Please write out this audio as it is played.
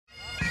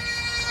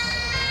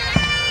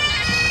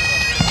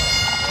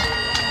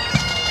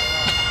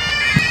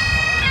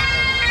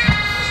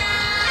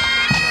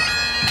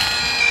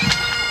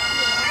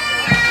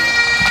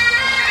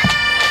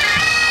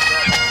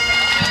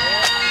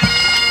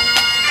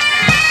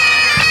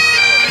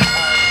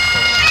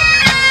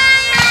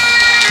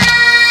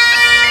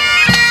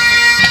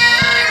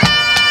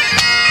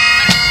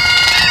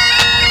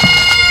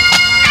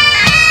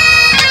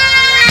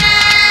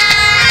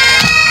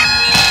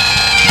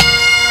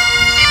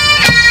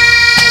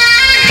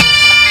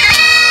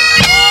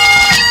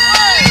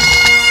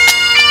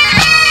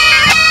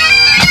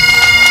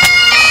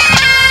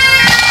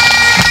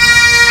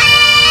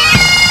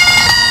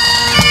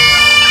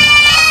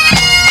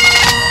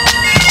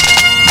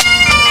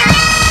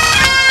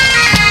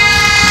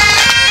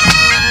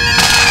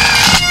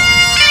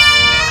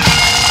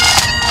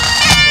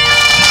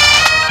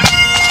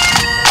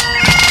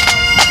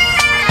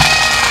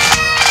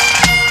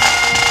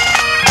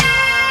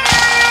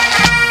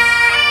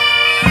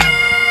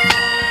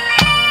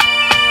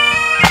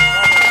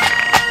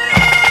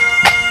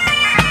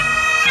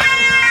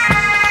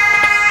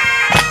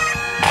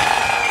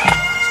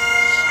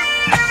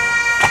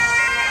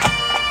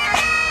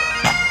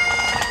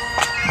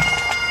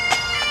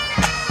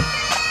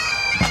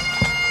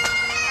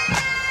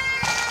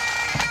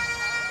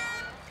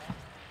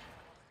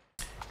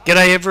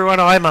G'day everyone,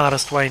 I'm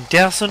artist Wayne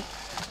Dowson,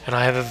 and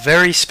I have a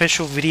very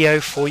special video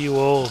for you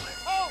all.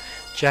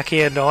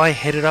 Jacqui and I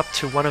headed up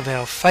to one of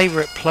our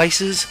favourite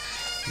places,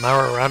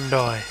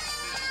 Murrurundi.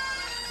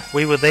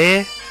 We were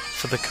there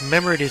for the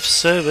commemorative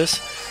service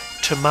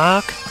to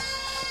mark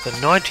the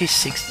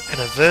 96th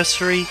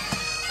anniversary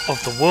of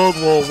the World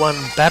War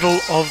I Battle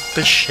of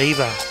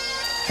Beersheba,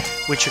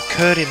 which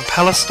occurred in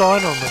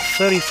Palestine on the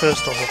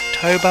 31st of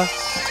October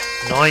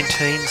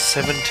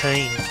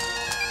 1917.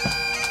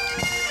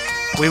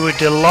 We were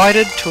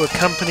delighted to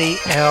accompany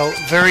our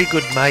very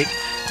good mate,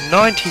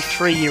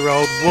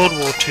 93-year-old World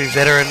War II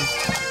veteran,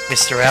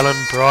 Mr. Allan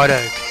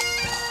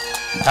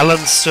Brideoake. Allan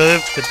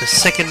served with the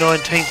 2nd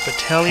 19th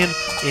Battalion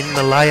in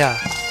Malaya,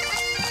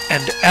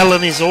 and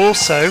Allan is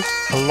also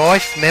a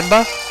life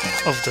member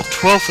of the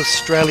 12th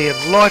Australian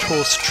Light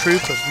Horse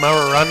Troop of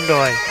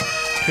Murrurundi,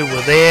 who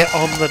were there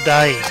on the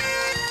day.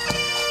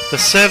 The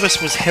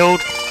service was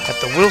held at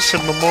the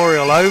Wilson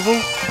Memorial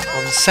Oval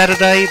on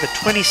Saturday the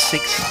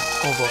 26th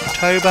of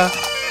October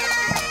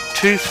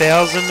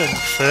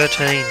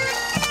 2013.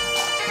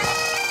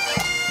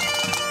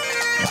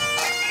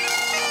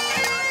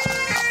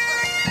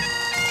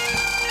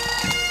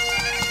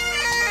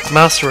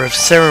 Master of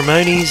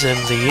Ceremonies and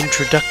the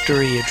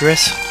introductory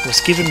address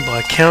was given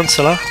by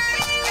Councillor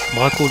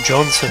Michael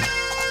Johnson.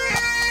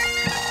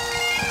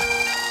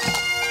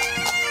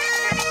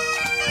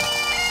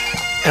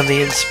 And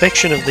the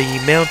inspection of the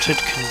mounted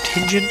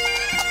contingent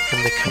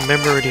and the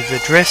commemorative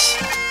address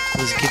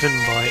was given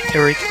by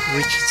Eric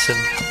Richardson,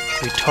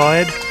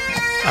 retired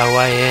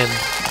OAM.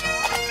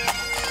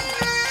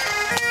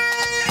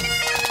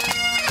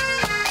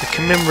 The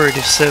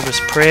commemorative service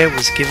prayer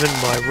was given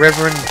by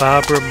Reverend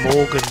Barbara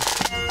Morgan.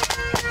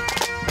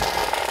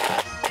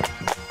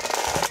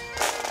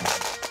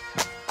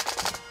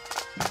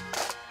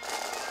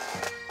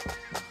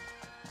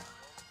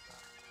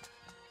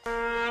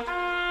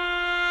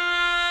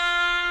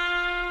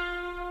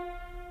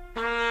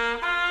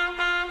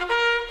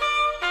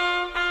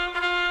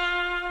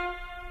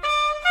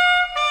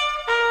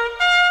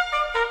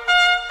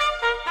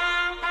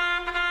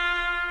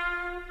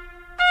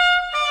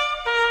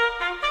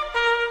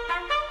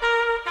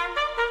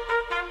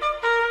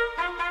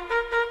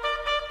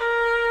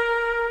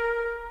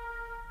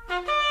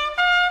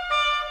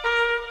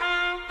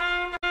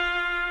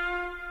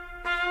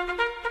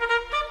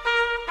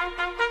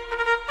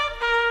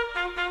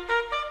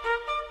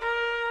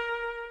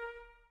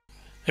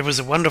 It was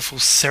a wonderful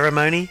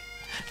ceremony.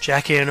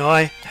 Jacqui and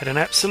I had an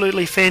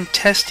absolutely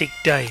fantastic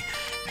day,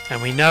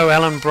 and we know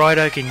Allan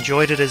Brideoake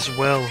enjoyed it as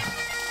well.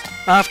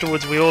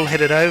 Afterwards we all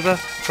headed over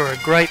for a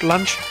great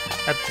lunch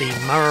at the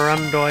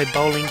Murrurundi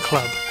Bowling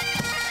Club.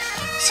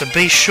 So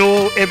be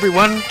sure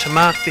everyone to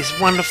mark this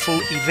wonderful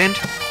event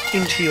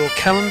into your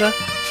calendar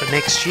for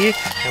next year,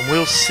 and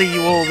we'll see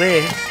you all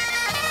there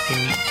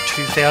in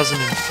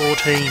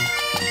 2014.